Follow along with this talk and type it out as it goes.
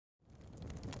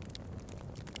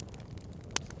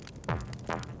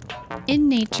In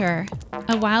nature,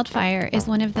 a wildfire is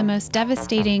one of the most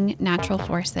devastating natural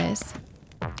forces.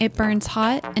 It burns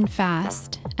hot and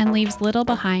fast and leaves little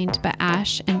behind but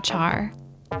ash and char.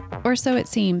 Or so it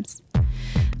seems.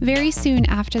 Very soon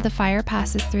after the fire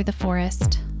passes through the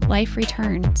forest, life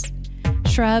returns.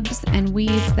 Shrubs and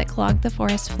weeds that clog the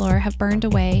forest floor have burned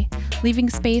away, leaving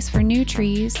space for new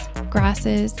trees,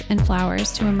 grasses, and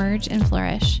flowers to emerge and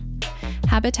flourish.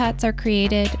 Habitats are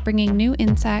created, bringing new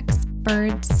insects,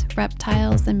 birds,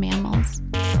 reptiles, and mammals.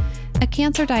 A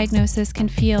cancer diagnosis can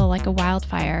feel like a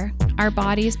wildfire, our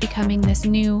bodies becoming this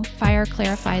new,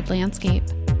 fire-clarified landscape.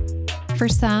 For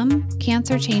some,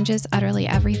 cancer changes utterly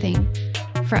everything.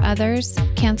 For others,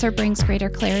 cancer brings greater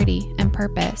clarity and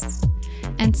purpose.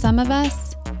 And some of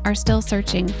us are still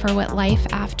searching for what life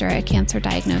after a cancer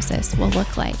diagnosis will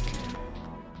look like.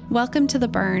 Welcome to The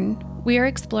Burn. We are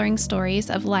exploring stories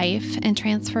of life and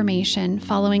transformation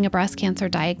following a breast cancer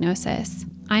diagnosis.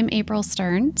 I'm April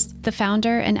Stearns, the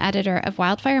founder and editor of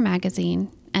Wildfire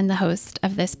Magazine and the host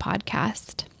of this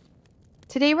podcast.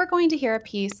 Today we're going to hear a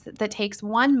piece that takes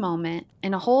one moment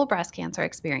in a whole breast cancer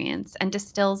experience and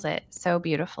distills it so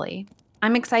beautifully.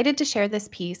 I'm excited to share this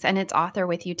piece and its author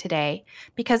with you today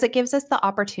because it gives us the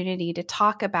opportunity to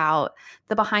talk about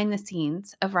the behind the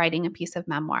scenes of writing a piece of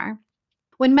memoir.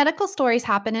 When medical stories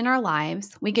happen in our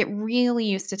lives, we get really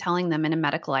used to telling them in a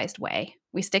medicalized way.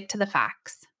 We stick to the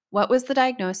facts. What was the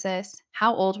diagnosis?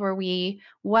 How old were we?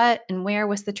 What and where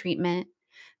was the treatment?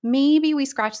 Maybe we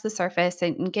scratch the surface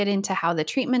and get into how the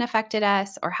treatment affected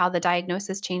us or how the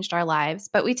diagnosis changed our lives,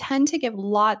 but we tend to give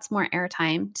lots more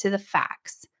airtime to the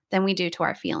facts than we do to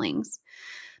our feelings.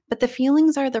 But the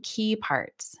feelings are the key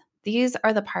parts. These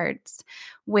are the parts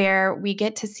where we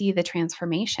get to see the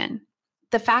transformation.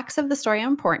 The facts of the story are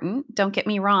important, don't get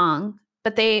me wrong,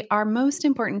 but they are most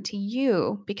important to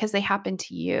you because they happen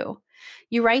to you.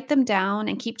 You write them down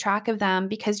and keep track of them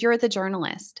because you're the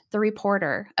journalist, the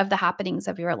reporter of the happenings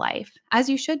of your life, as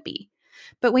you should be.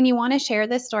 But when you want to share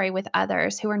this story with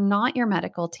others who are not your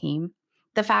medical team,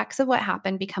 the facts of what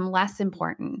happened become less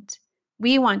important.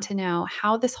 We want to know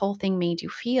how this whole thing made you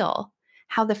feel,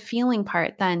 how the feeling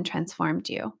part then transformed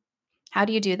you. How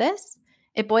do you do this?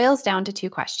 It boils down to two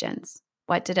questions.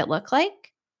 What did it look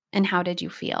like? And how did you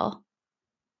feel?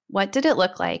 What did it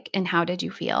look like? And how did you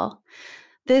feel?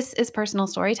 This is personal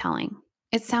storytelling.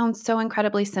 It sounds so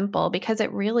incredibly simple because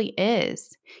it really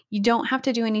is. You don't have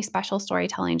to do any special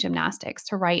storytelling gymnastics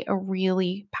to write a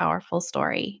really powerful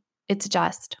story. It's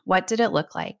just, what did it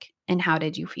look like? And how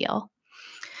did you feel?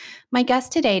 My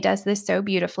guest today does this so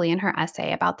beautifully in her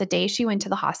essay about the day she went to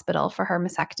the hospital for her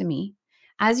mastectomy.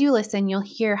 As you listen, you'll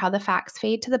hear how the facts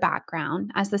fade to the background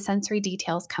as the sensory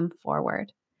details come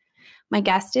forward. My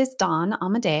guest is Dawn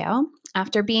Amodeo.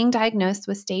 After being diagnosed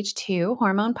with stage 2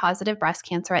 hormone-positive breast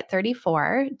cancer at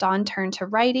 34, Dawn turned to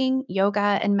writing,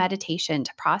 yoga, and meditation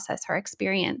to process her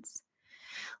experience.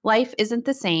 Life isn't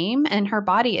the same, and her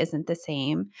body isn't the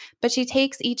same, but she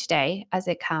takes each day as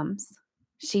it comes.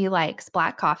 She likes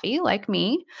black coffee, like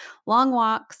me, long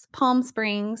walks, Palm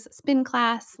Springs, spin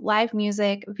class, live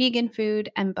music, vegan food,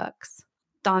 and books.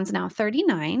 Dawn's now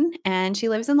 39, and she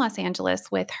lives in Los Angeles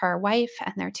with her wife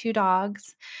and their 2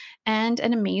 dogs and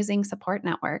an amazing support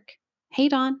network. Hey,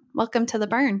 Dawn, welcome to The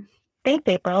Burn. Thanks,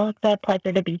 April. It's a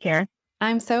pleasure to be here.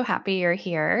 I'm so happy you're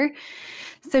here.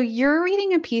 So you're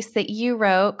reading a piece that you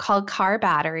wrote called Car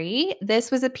Battery. This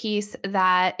was a piece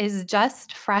that is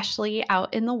just freshly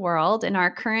out in the world in our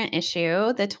current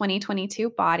issue, the 2022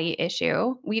 body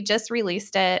issue. We just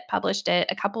released it, published it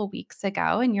a couple weeks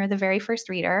ago, and you're the very first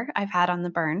reader I've had on The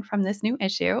Burn from this new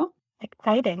issue.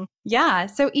 Exciting. Yeah.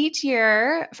 So each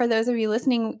year, for those of you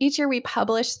listening, each year we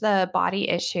publish the body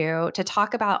issue to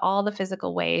talk about all the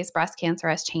physical ways breast cancer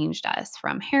has changed us,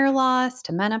 from hair loss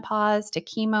to menopause to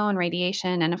chemo and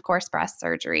radiation, and of course, breast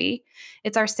surgery.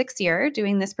 It's our 6th year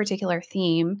doing this particular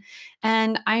theme.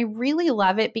 And I really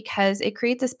love it because it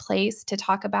creates this place to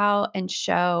talk about and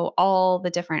show all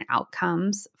the different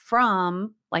outcomes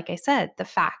from, like I said, the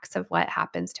facts of what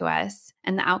happens to us,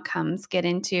 and the outcomes get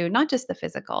into not just the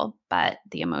physical, but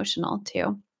the emotional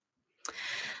too.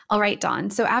 All right, Dawn.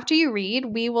 So after you read,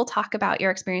 we will talk about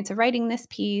your experience of writing this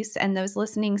piece, and those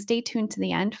listening, stay tuned to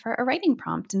the end for a writing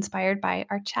prompt inspired by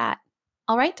our chat.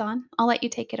 All right, Dawn, I'll let you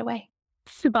take it away.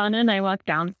 Savannah and I walked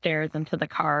downstairs into the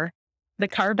car. The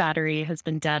car battery has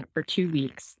been dead for 2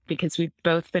 weeks because we've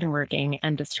both been working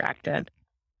and distracted.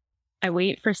 I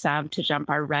wait for Sav to jump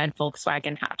our red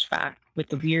Volkswagen hatchback with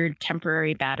the weird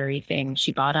temporary battery thing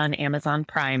she bought on Amazon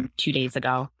Prime 2 days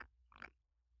ago.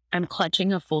 I'm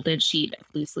clutching a folded sheet of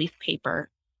loose leaf paper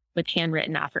with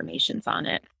handwritten affirmations on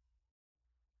it.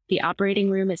 The operating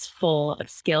room is full of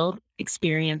skilled,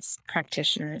 experienced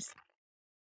practitioners.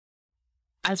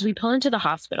 As we pull into the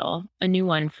hospital, a new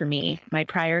one for me, my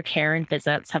prior care and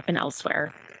visits have been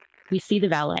elsewhere, we see the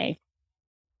valet.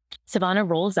 Savannah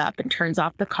rolls up and turns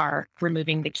off the car,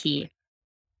 removing the key.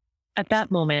 At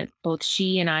that moment, both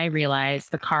she and I realize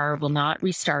the car will not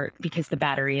restart because the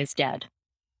battery is dead.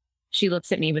 She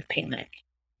looks at me with panic.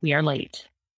 We are late.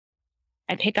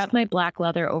 I pick up my black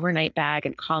leather overnight bag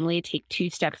and calmly take 2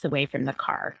 steps away from the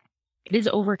car. It is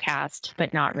overcast,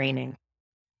 but not raining.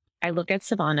 I look at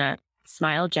Savannah,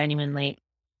 smile genuinely,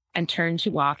 and turn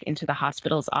to walk into the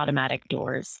hospital's automatic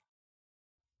doors.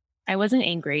 I wasn't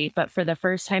angry, but for the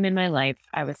first time in my life,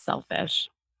 I was selfish.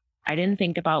 I didn't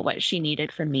think about what she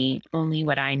needed from me, only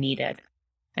what I needed.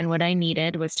 And what I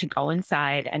needed was to go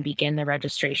inside and begin the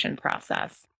registration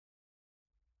process.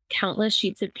 Countless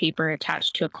sheets of paper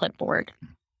attached to a clipboard.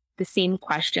 The same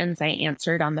questions I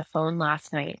answered on the phone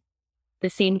last night. The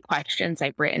same questions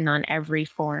I've written on every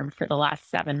form for the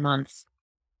last 7 months.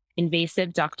 Invasive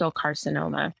ductal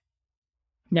carcinoma.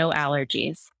 No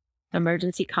allergies.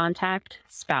 Emergency contact,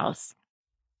 spouse.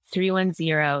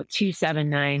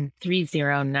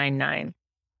 310-279-3099.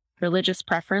 Religious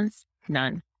preference,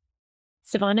 none.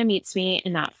 Savannah meets me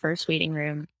in that first waiting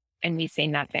room, and we say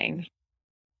nothing.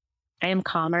 I am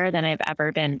calmer than I've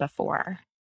ever been before.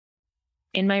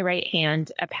 In my right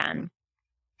hand, a pen.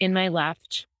 In my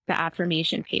left, the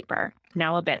affirmation paper,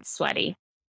 now a bit sweaty.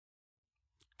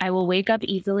 I will wake up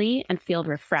easily and feel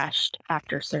refreshed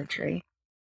after surgery.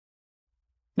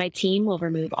 My team will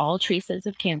remove all traces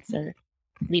of cancer,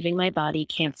 leaving my body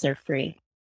cancer-free.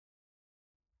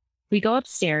 We go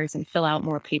upstairs and fill out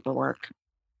more paperwork.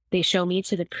 They show me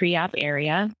to the pre-op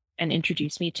area and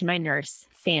introduce me to my nurse,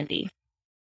 Sandy.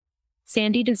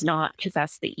 Sandy does not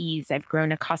possess the ease I've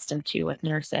grown accustomed to with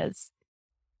nurses.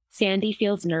 Sandy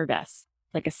feels nervous,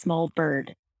 like a small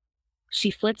bird. She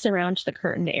flits around to the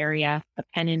curtained area, a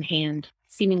pen in hand,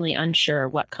 seemingly unsure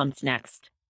what comes next.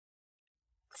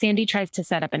 Sandy tries to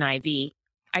set up an IV.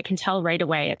 I can tell right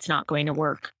away it's not going to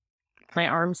work. My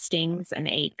arm stings and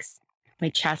aches. My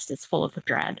chest is full of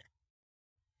dread.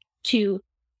 2,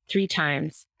 3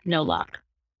 times, no luck.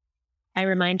 I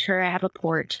remind her I have a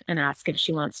port and ask if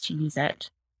she wants to use it.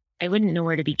 I wouldn't know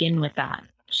where to begin with that,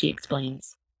 she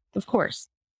explains. Of course.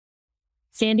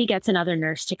 Sandy gets another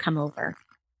nurse to come over.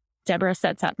 Deborah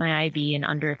sets up my IV in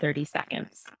under 30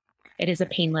 seconds. It is a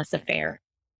painless affair.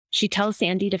 She tells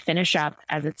Sandy to finish up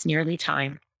as it's nearly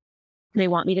time. They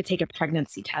want me to take a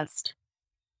pregnancy test.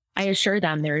 I assure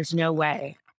them there is no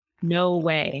way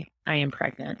I am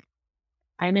pregnant.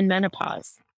 I am in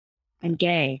menopause. I'm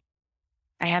gay.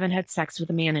 I haven't had sex with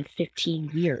a man in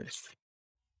 15 years.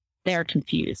 They are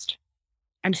confused.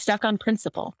 I'm stuck on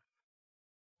principle.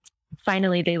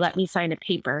 Finally, they let me sign a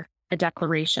paper, a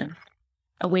declaration,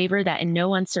 a waiver that in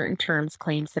no uncertain terms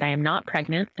claims that I am not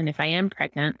pregnant, and if I am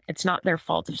pregnant, it's not their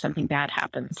fault if something bad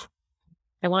happens.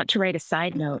 I want to write a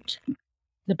side note.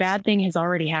 The bad thing has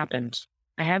already happened.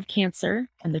 I have cancer,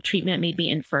 and the treatment made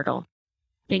me infertile.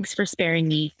 Thanks for sparing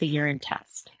me the urine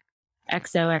test.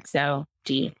 XOXO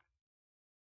D.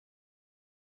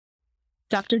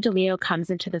 Dr. DeLeo comes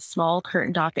into the small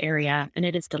curtained-off area, and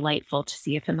it is delightful to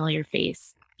see a familiar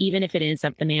face, even if it is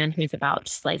of the man who is about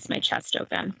to slice my chest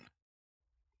open.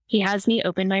 He has me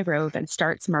open my robe and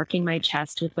starts marking my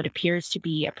chest with what appears to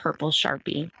be a purple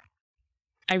Sharpie.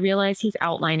 I realize he's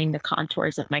outlining the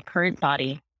contours of my current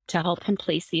body to help him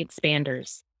place the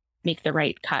expanders, make the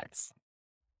right cuts.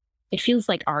 It feels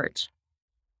like art,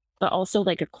 but also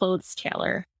like a clothes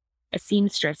tailor, a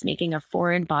seamstress making a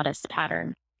foreign bodice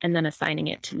pattern and then assigning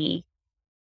it to me.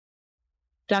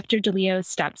 Dr. DeLeo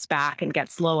steps back and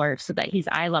gets lower so that he's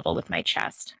eye level with my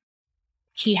chest.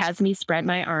 He has me spread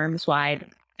my arms wide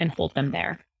and hold them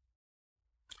there.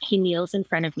 He kneels in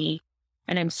front of me,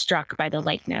 and I'm struck by the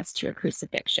likeness to a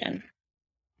crucifixion.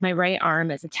 My right arm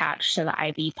is attached to the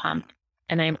IV pump,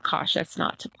 and I am cautious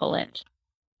not to pull it.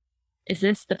 Is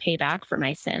this the payback for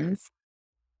my sins?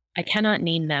 I cannot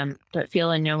name them, but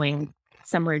feel a knowing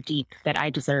somewhere deep that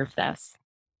I deserve this.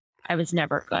 I was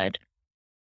never good.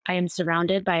 I am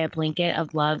surrounded by a blanket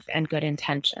of love and good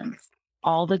intentions.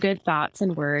 All the good thoughts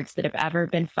and words that have ever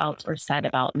been felt or said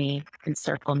about me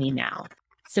encircle me now.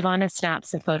 Savannah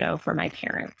snaps a photo for my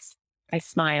parents. I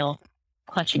smile,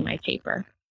 clutching my paper.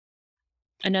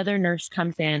 Another nurse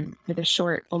comes in with a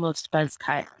short, almost buzz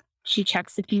cut. She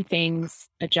checks a few things,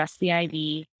 adjusts the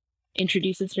IV,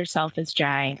 introduces herself as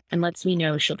Jai, and lets me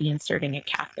know she'll be inserting a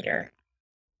catheter.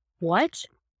 What?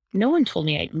 No one told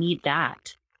me I'd need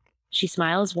that. She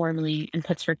smiles warmly and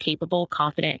puts her capable,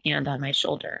 confident hand on my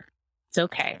shoulder. It's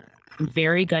okay. I'm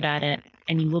very good at it,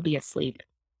 and you will be asleep.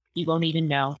 You won't even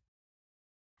know.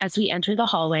 As we enter the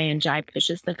hallway and Jai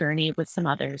pushes the gurney with some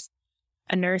others,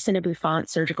 a nurse in a bouffant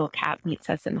surgical cap meets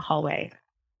us in the hallway.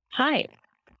 Hi,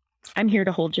 I'm here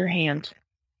to hold your hand.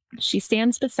 She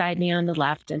stands beside me on the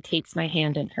left and takes my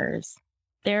hand in hers.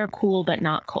 They are cool but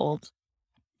not cold.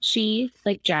 She,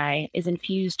 like Jai, is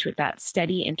infused with that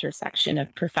steady intersection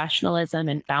of professionalism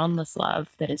and boundless love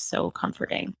that is so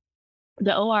comforting.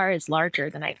 The OR is larger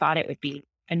than I thought it would be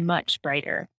and much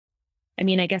brighter. I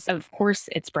mean, I guess of course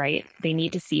it's bright. They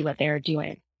need to see what they are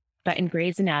doing. But in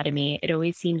Grey's Anatomy, it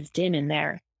always seems dim in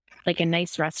there, like a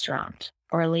nice restaurant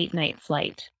or a late night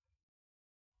flight.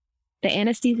 The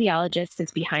anesthesiologist is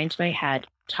behind my head,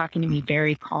 talking to me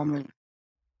very calmly.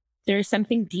 There is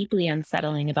something deeply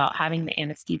unsettling about having the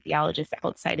anesthesiologist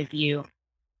outside of view,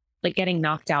 like getting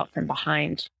knocked out from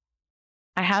behind.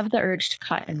 I have the urge to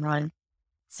cut and run.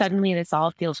 Suddenly, this all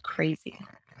feels crazy.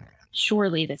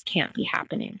 Surely this can't be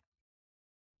happening.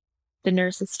 The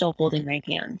nurse is still holding my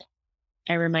hand.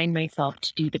 I remind myself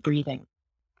to do the breathing,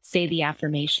 say the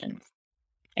affirmations.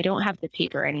 I don't have the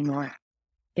paper anymore.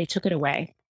 They took it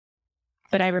away.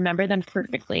 But I remember them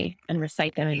perfectly and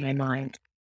recite them in my mind.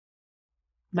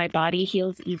 My body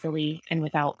heals easily and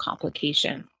without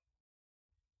complication.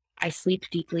 I sleep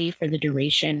deeply for the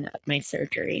duration of my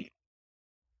surgery.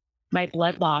 My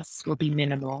blood loss will be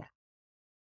minimal.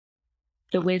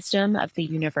 The wisdom of the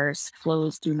universe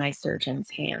flows through my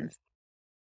surgeon's hands.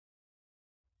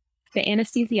 The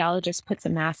anesthesiologist puts a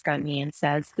mask on me and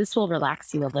says, "This will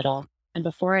relax you a little." And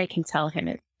before I can tell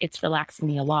him it's relaxing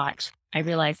me a lot, I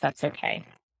realize that's okay.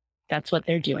 That's what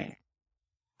they're doing.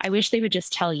 I wish they would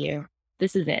just tell you,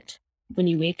 this is it. When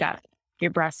you wake up,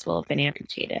 your breast will have been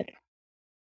amputated.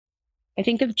 I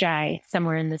think of Jai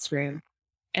somewhere in this room,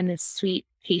 and this sweet,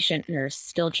 patient nurse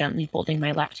still gently holding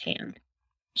my left hand.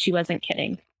 She wasn't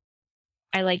kidding.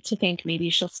 I like to think maybe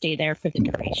she'll stay there for the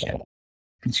duration,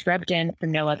 scrubbed in for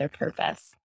no other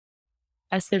purpose.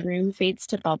 As the room fades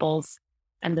to bubbles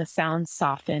and the sounds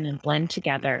soften and blend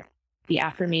together, the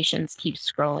affirmations keep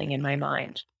scrolling in my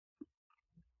mind.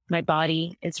 My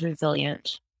body is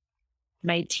resilient.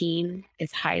 My team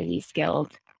is highly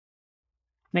skilled.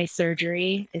 My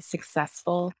surgery is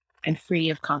successful and free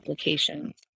of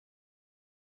complications.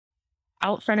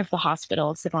 Out front of the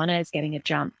hospital, Savannah is getting a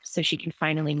jump so she can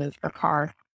finally move her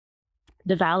car.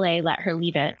 The valet let her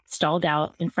leave it, stalled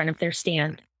out in front of their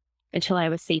stand, until I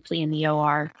was safely in the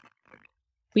OR.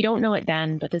 We don't know it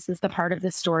then, but this is the part of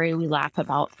the story we laugh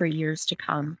about for years to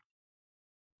come.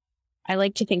 I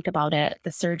like to think about it,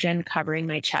 the surgeon covering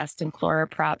my chest in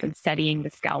chloroprop and steadying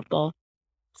the scalpel.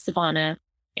 Savannah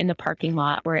in the parking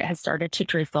lot where it has started to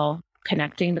drizzle,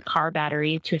 connecting the car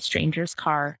battery to a stranger's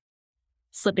car,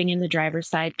 slipping in the driver's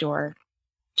side door,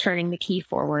 turning the key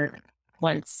forward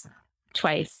once,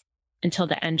 twice, until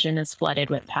the engine is flooded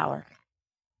with power.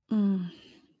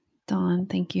 Dawn,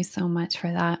 thank you so much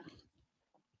for that.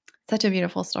 Such a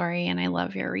beautiful story, and I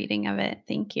love your reading of it.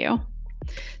 Thank you.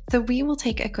 So, we will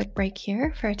take a quick break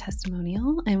here for a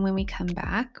testimonial, and when we come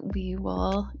back, we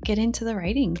will get into the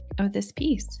writing of this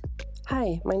piece.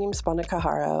 Hi, my name is Monica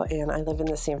Haro, and I live in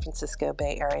the San Francisco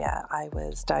Bay Area. I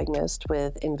was diagnosed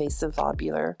with invasive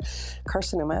lobular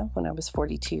carcinoma when I was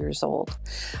 42 years old.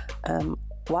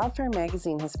 Wildfire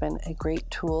Magazine has been a great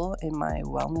tool in my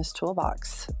wellness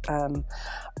toolbox.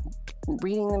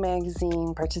 Reading the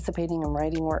magazine, participating in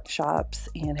writing workshops,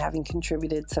 and having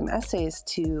contributed some essays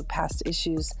to past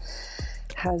issues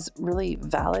has really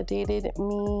validated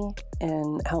me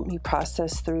and helped me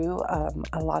process through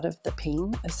a lot of the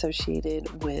pain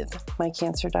associated with my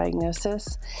cancer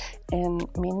diagnosis and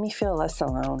made me feel less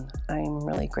alone. I'm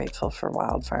really grateful for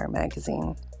Wildfire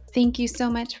Magazine. Thank you so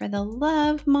much for the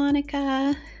love,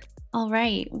 Monica. All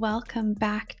right, welcome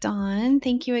back, Dawn.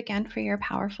 Thank you again for your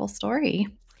powerful story.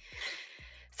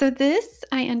 So this,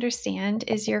 I understand,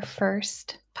 is your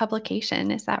first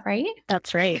publication. Is that right?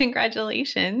 That's right.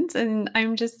 Congratulations. And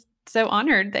I'm just so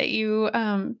honored that you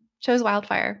chose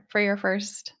Wildfire for your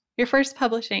first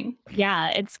publishing.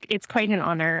 Yeah, it's quite an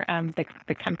honor.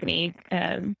 The company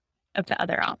of the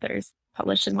other authors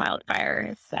published in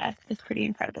Wildfire is pretty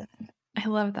incredible. I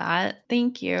love that.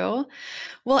 Thank you.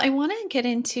 Well, I want to get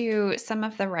into some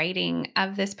of the writing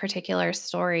of this particular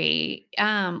story.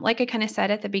 Like I kind of said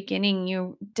at the beginning,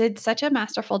 you did such a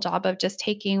masterful job of just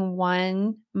taking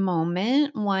one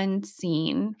moment, one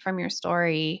scene from your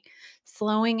story,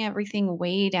 slowing everything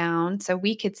way down so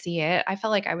we could see it. I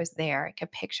felt like I was there, I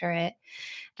could picture it.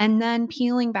 And then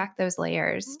peeling back those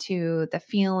layers to the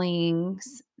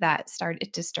feelings that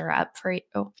started to stir up for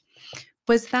you.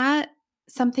 Was that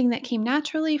something that came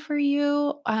naturally for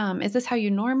you? Is this how you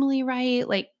normally write?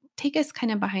 Like, take us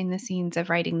kind of behind the scenes of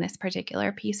writing this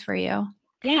particular piece for you.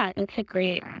 Yeah, it's a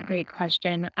great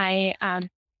question.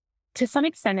 To some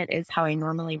extent, it is how I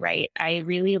normally write. I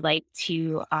really like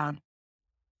to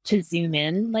zoom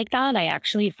in like that. I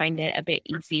actually find it a bit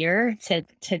easier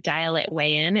to dial it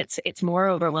way in. It's more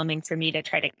overwhelming for me to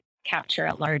try to capture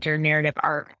a larger narrative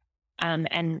arc.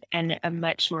 And a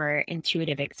much more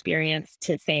intuitive experience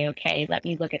to say, okay, let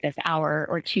me look at this hour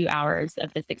or 2 hours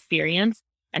of this experience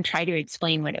and try to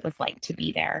explain what it was like to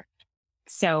be there.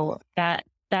 So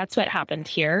that's what happened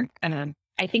here.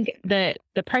 I think the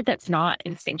part that's not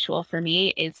instinctual for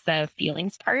me is the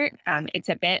feelings part.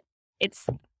 It's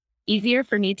easier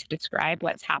for me to describe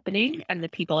what's happening and the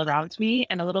people around me,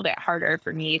 and a little bit harder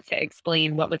for me to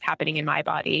explain what was happening in my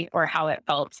body or how it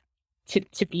felt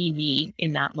to be me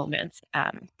in that moment.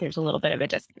 There's a little bit of a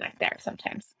disconnect there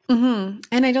sometimes. And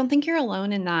I don't think you're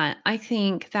alone in that. I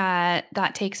think that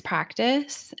that takes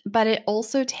practice, but it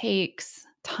also takes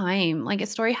time. Like a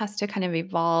story has to kind of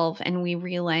evolve and we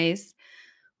realize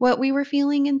what we were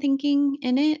feeling and thinking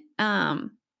in it.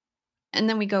 And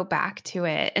then we go back to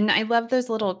it. And I love those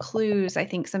little clues, I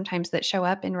think, sometimes that show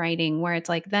up in writing where it's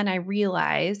like, then I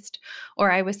realized,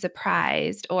 or I was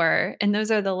surprised, and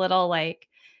those are the little like,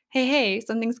 hey,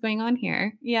 something's going on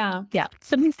here. Yeah. Yeah,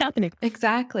 something's happening.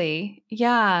 Exactly.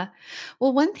 Yeah.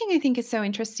 Well, one thing I think is so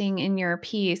interesting in your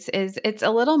piece is it's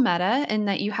a little meta in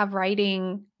that you have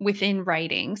writing within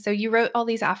writing. So you wrote all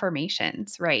these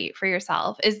affirmations, right, for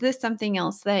yourself. Is this something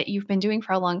else that you've been doing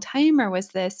for a long time or was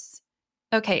this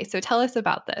okay, so tell us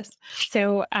about this.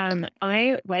 So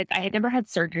I had never had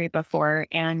surgery before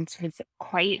and was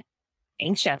quite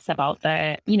anxious about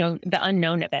the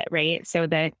unknown of it, right? So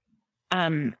the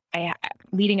I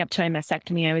leading up to my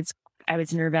mastectomy, I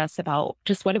was nervous about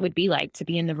just what it would be like to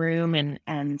be in the room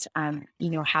and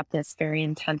have this very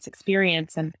intense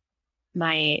experience. And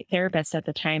my therapist at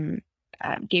the time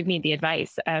gave me the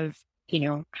advice of,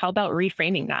 how about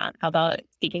reframing that? How about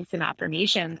speaking some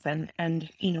affirmations and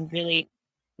really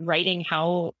writing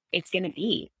how it's going to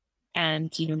be,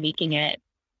 and making it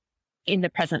in the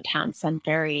present tense and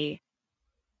very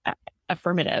uh,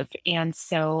 affirmative. And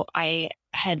so I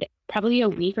had probably a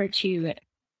week or two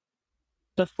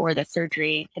before the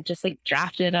surgery had just like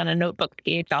drafted on a notebook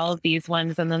page all of these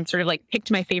ones, and then sort of like picked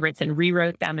my favorites and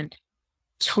rewrote them and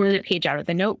tore the page out of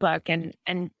the notebook and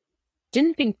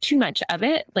didn't think too much of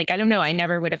it. Like, I don't know, I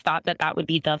never would have thought that that would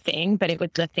be the thing, but it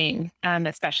was the thing.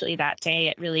 Especially that day,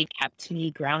 it really kept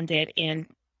me grounded in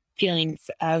feelings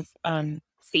of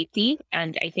safety.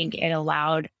 And I think it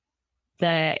allowed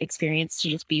the experience to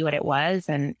just be what it was.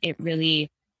 And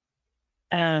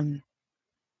um,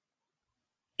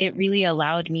 it really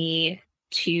allowed me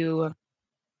to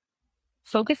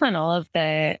focus on all of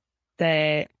the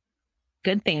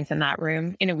good things in that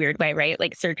room in a weird way, right?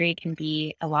 Like surgery can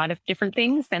be a lot of different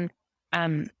things.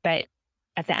 But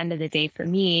at the end of the day, for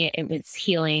me, it was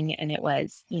healing and it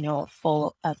was,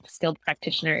 full of skilled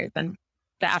practitioners. And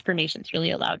the affirmations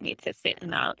really allowed me to sit in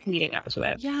that leading up to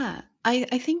it. Yeah.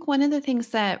 I think one of the things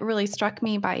that really struck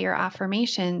me by your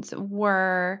affirmations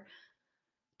were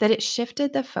that it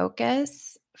shifted the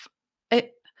focus.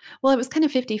 It well, it was kind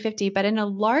of 50-50, but in a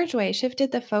large way,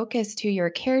 shifted the focus to your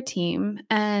care team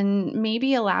and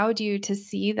maybe allowed you to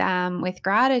see them with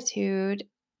gratitude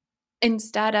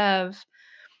instead of,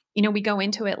 we go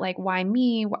into it like, why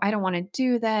me? I don't want to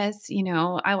do this.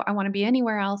 I want to be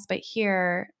anywhere else but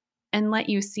here and let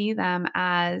you see them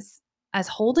as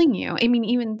holding you. I mean,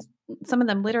 even some of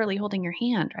them literally holding your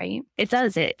hand, right? It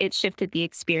does. It shifted the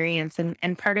experience,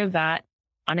 and part of that,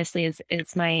 honestly,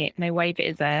 is my wife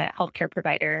is a healthcare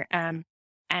provider,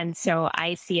 and so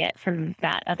I see it from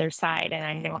that other side, and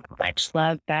I know how much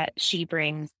love that she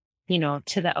brings,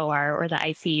 to the OR or the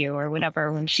ICU or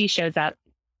whatever when she shows up,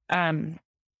 um,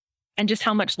 and just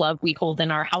how much love we hold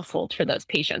in our household for those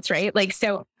patients, right? Like,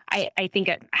 so I think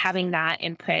having that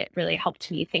input really helped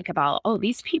me think about, oh,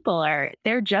 these people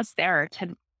they're just there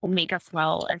to make us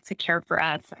well and to care for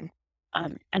us.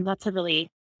 And that's at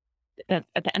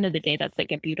the end of the day, that's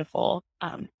like a beautiful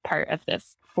part of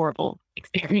this horrible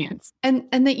experience. And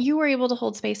that you were able to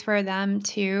hold space for them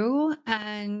too.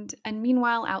 And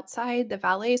meanwhile, outside, the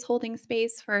valet is holding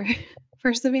space for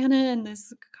for Savannah and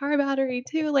this car battery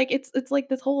too. Like it's like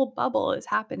this whole bubble is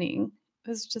happening.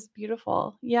 It's just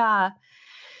beautiful. Yeah.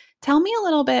 Tell me a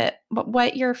little bit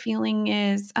what your feeling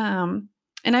is, and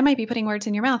I might be putting words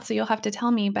in your mouth, so you'll have to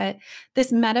tell me, but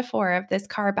this metaphor of this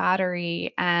car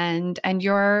battery and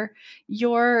your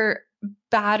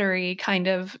battery kind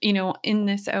of, in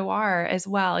this OR as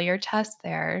well, your chest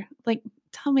there. Like,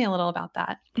 tell me a little about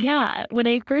that. Yeah, when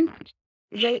I first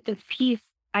wrote this piece,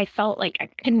 I felt like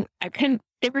I couldn't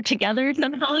they were together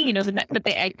somehow, but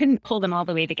I couldn't pull them all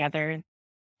the way together.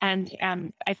 And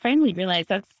I finally realized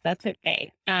that's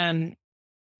okay.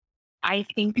 I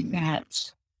think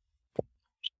that,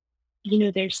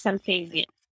 there's something,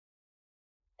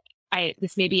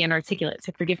 this may be inarticulate,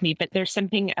 so forgive me, but there's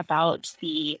something about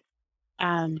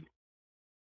um,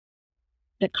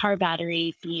 the car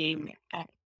battery being,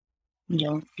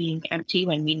 being empty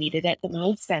when we needed it the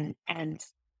most,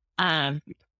 um,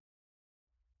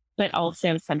 but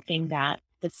also something that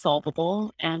is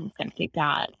solvable and something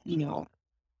that,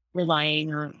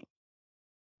 relying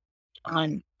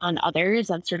on others,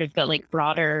 on sort of the like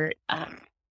broader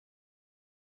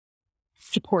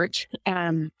support,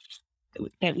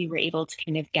 that we were able to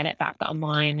kind of get it back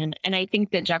online. And I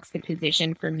think the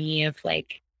juxtaposition for me of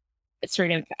like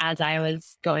sort of as I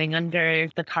was going under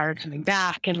the car coming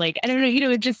back and like I don't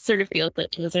know, it just sort of feels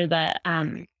like those are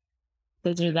the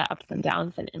ups and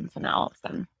downs and ins and outs.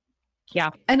 And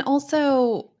yeah. And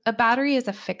also, a battery is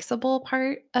a fixable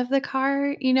part of the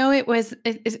car.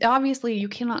 It's obviously you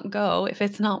cannot go if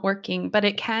it's not working, but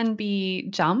it can be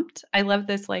jumped. I love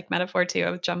this like metaphor too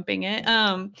of jumping it.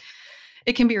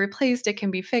 It can be replaced, it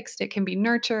can be fixed, it can be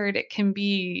nurtured, it can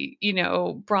be,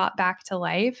 brought back to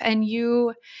life. And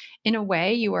you, in a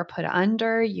way, you were put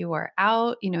under, you were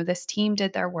out, this team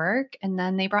did their work and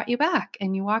then they brought you back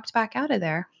and you walked back out of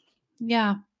there.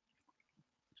 Yeah.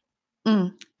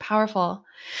 Powerful.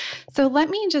 So let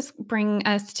me just bring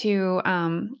us to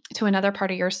another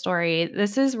part of your story.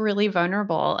 This is really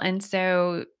vulnerable, and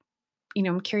so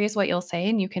I'm curious what you'll say,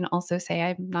 and you can also say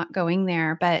I'm not going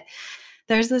there. But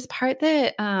there's this part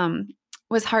that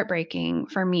was heartbreaking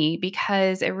for me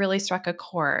because it really struck a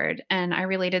chord, and I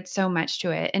related so much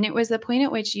to it. And it was the point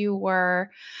at which you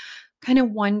were kind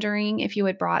of wondering if you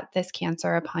had brought this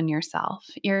cancer upon yourself.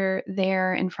 You're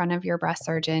there in front of your breast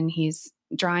surgeon. He's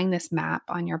drawing this map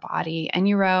on your body, and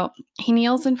you wrote, "He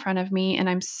kneels in front of me, and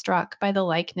I'm struck by the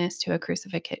likeness to a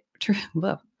crucifix."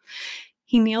 Whoa.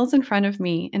 He kneels in front of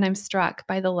me, and I'm struck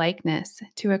by the likeness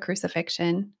to a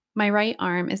crucifixion. My right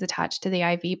arm is attached to the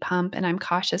IV pump, and I'm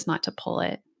cautious not to pull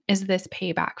it. Is this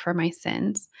payback for my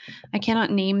sins? I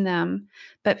cannot name them,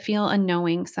 but feel a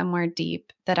knowing somewhere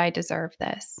deep that I deserve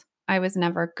this. I was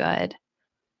never good.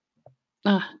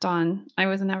 Dawn, I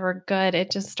was never good.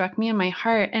 It just struck me in my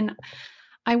heart. And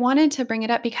I wanted to bring it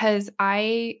up because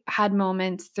I had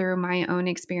moments through my own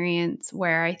experience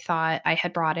where I thought I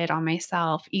had brought it on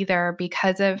myself, either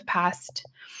because of past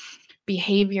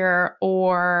behavior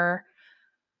or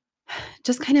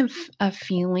just kind of a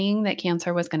feeling that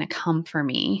cancer was going to come for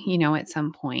me, at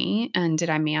some point. And did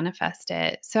I manifest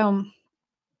it? So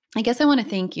I guess I want to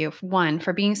thank you, one,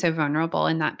 for being so vulnerable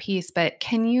in that piece. But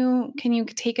can you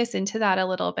take us into that a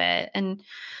little bit? And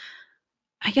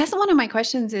I guess one of my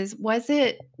questions is, was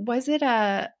it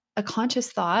a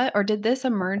conscious thought, or did this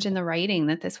emerge in the writing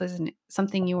that this was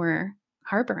something you were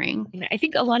harboring? And I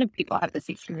think a lot of people have this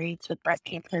experience with breast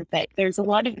cancer, but there's a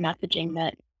lot of messaging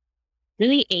that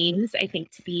really aims, I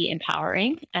think, to be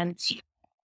empowering and to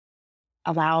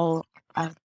allow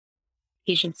uh,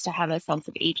 patients to have a sense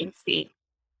of agency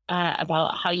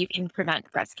about how you can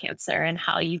prevent breast cancer and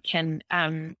how you can,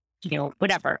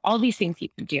 whatever, all these things you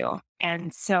can do.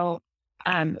 And so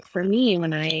for me,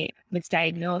 when I was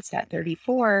diagnosed at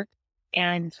 34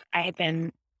 and I had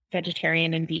been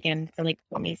vegetarian and vegan for like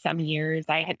 20 some years,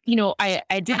 I had,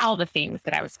 I did all the things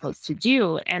that I was supposed to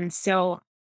do. And so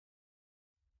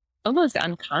almost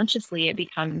unconsciously it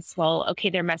becomes, well, okay,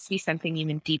 there must be something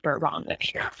even deeper wrong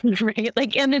with you, right?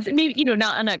 Like, and it's maybe,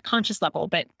 not on a conscious level,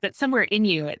 but somewhere in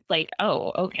you, it's like,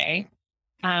 oh, okay.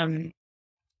 Um,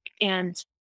 and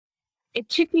it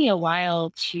took me a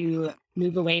while to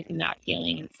move away from that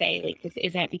feeling and say, like, this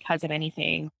isn't because of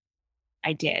anything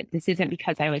I did. This isn't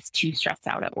because I was too stressed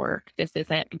out at work. This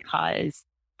isn't because,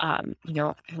 I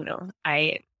don't know,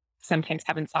 I sometimes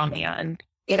have insomnia and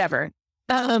whatever.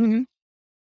 Um,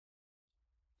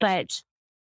 but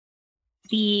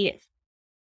the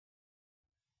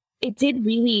it did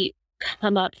really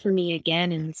come up for me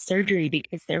again in surgery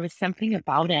because there was something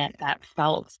about it that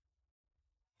felt,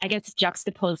 I guess,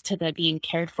 juxtaposed to the being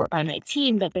cared for by my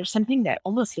team, but there's something that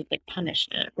almost feels like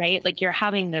punishment, right? Like you're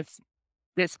having this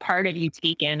part of you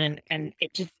taken and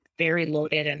it just very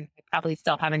loaded, and I probably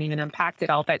still haven't even unpacked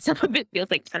it all, but some of it feels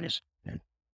like punishment.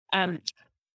 Um,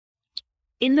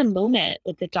 in the moment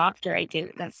with the doctor, I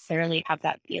didn't necessarily have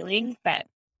that feeling, but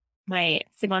my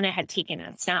Simona had taken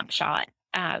a snapshot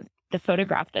of the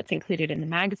photograph that's included in the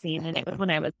magazine. And it was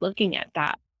when I was looking at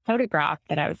that photograph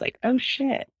that I was like, oh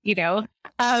shit,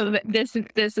 this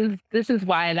is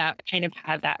why that kind of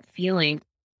had that feeling.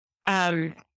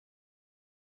 Um,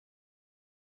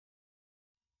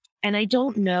 And I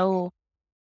don't know,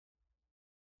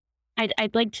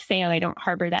 I'd like to say I don't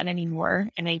harbor that anymore.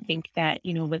 And I think that,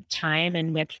 with time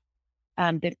and with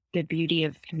the beauty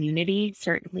of community,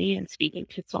 certainly, and speaking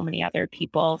to so many other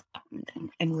people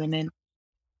and women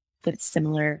with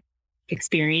similar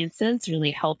experiences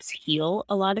really helps heal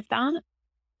a lot of that.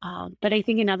 But I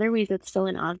think in other ways, it's still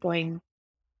an ongoing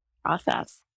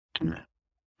process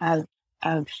of,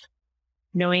 of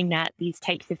knowing that these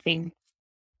types of things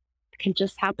can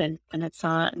just happen, and it's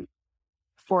not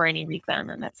for any reason,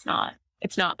 and it's not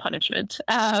punishment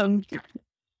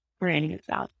or any of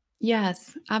that.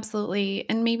 Yes, absolutely.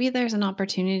 And maybe there's an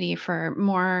opportunity for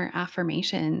more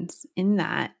affirmations in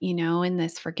that, in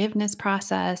this forgiveness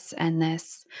process and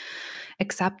this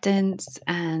acceptance.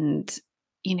 And,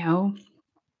 you know,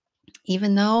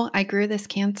 even though I grew this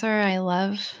cancer, I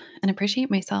love and appreciate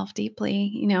myself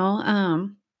deeply.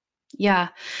 Yeah,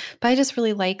 but I just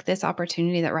really like this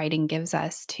opportunity that writing gives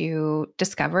us to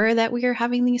discover that we are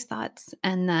having these thoughts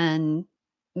and then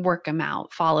work them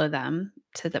out, follow them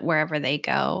to wherever they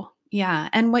go. Yeah.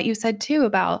 And what you said too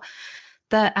about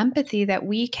the empathy that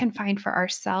we can find for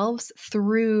ourselves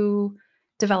through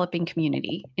developing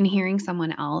community and hearing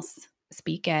someone else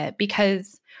speak it,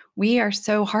 because we are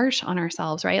so harsh on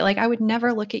ourselves, right? Like I would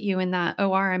never look at you in that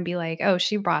OR and be like, oh,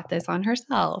 she brought this on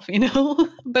herself,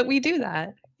 but we do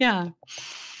that. Yeah.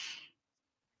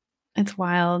 It's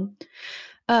wild.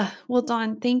 Well,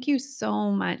 Dawn, thank you so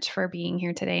much for being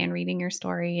here today and reading your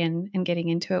story and getting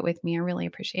into it with me. I really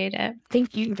appreciate it.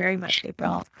 Thank you very much,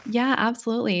 April. Yeah,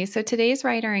 absolutely. So today's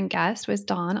writer and guest was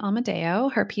Dawn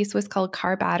Amodeo. Her piece was called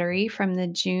Car Battery from the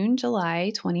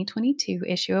June-July 2022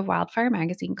 issue of Wildfire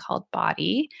magazine called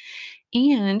Body.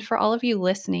 And for all of you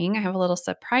listening, I have a little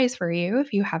surprise for you.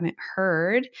 If you haven't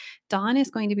heard, Dawn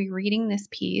is going to be reading this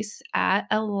piece at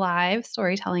a live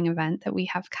storytelling event that we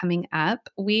have coming up.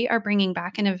 We are bringing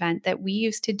back an event that we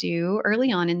used to do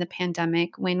early on in the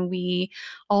pandemic when we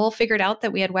all figured out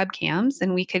that we had webcams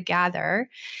and we could gather.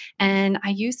 And I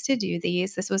used to do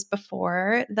these. This was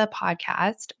before the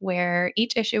podcast, where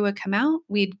each issue would come out.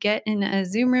 We'd get in a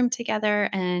Zoom room together,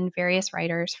 and various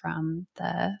writers from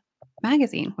the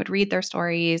magazine would read their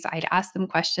stories. I'd ask them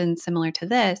questions similar to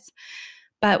this.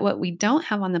 But what we don't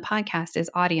have on the podcast is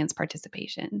audience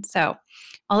participation. So,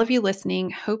 all of you listening,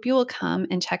 hope you will come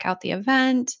and check out the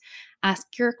event,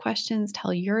 ask your questions,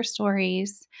 tell your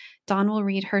stories. Dawn will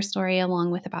read her story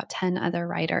along with about 10 other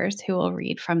writers who will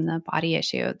read from the Body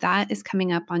issue. That is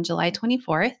coming up on July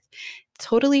 24th.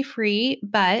 Totally free,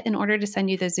 but in order to send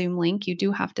you the Zoom link, you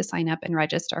do have to sign up and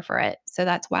register for it. So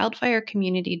that's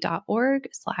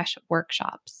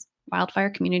wildfirecommunity.org/workshops.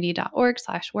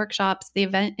 Wildfirecommunity.org/workshops. The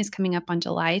event is coming up on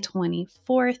July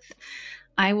 24th.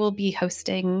 I will be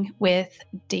hosting with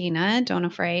Dana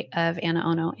Donofray of Anna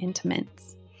Ono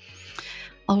Intimates.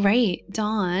 All right,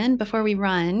 Dawn, before we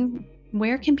run,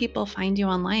 where can people find you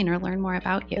online or learn more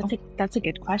about you? That's a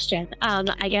good question.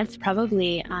 I guess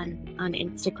probably on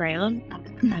Instagram.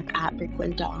 I'm at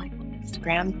Brooklyn Dawn on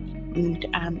Instagram. And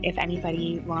if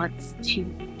anybody wants to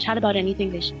chat about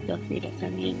anything, they should feel free to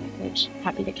send me a message.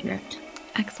 Happy to connect.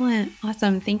 Excellent.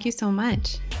 Awesome. Thank you so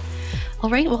much. All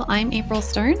right, well, I'm April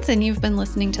Stearns, and you've been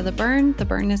listening to The Burn. The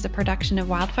Burn is a production of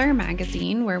Wildfire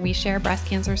Magazine, where we share breast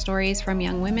cancer stories from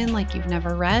young women like you've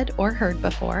never read or heard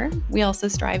before. We also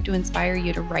strive to inspire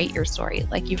you to write your story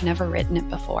like you've never written it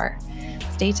before.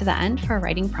 Stay to the end for a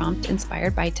writing prompt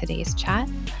inspired by today's chat.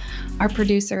 Our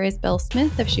producer is Bill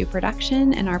Smith of Shoe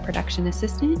Production, and our production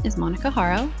assistant is Monica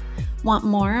Haro. Want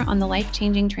more on the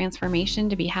life-changing transformation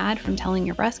to be had from telling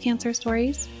your breast cancer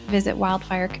stories? Visit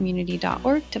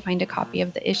wildfirecommunity.org to find a copy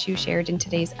of the issue shared in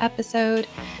today's episode,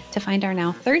 to find our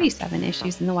now 37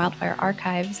 issues in the Wildfire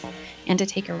archives, and to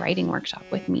take a writing workshop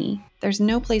with me. There's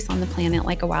no place on the planet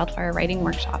like a wildfire writing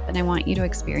workshop, and I want you to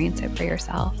experience it for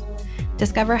yourself.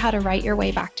 Discover how to write your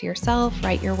way back to yourself,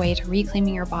 write your way to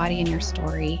reclaiming your body and your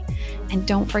story. And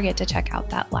don't forget to check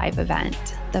out that live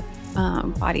event, the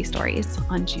Body Stories,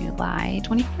 on July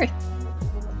 24th.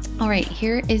 All right,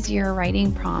 here is your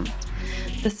writing prompt.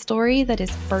 The story that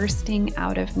is bursting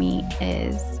out of me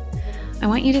is, I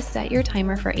want you to set your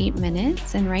timer for 8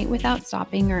 minutes and write without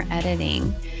stopping or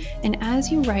editing. And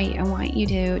as you write, I want you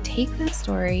to take that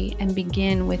story and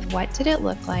begin with, what did it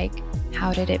look like?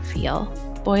 How did it feel?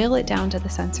 Boil it down to the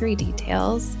sensory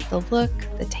details, the look,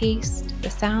 the taste, the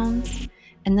sounds,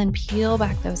 and then peel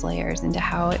back those layers into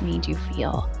how it made you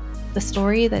feel. The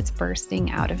story that's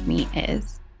bursting out of me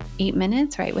is 8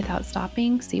 minutes, write without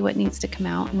stopping, see what needs to come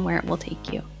out and where it will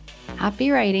take you.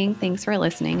 Happy writing. Thanks for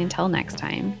listening. Until next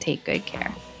time, take good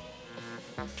care.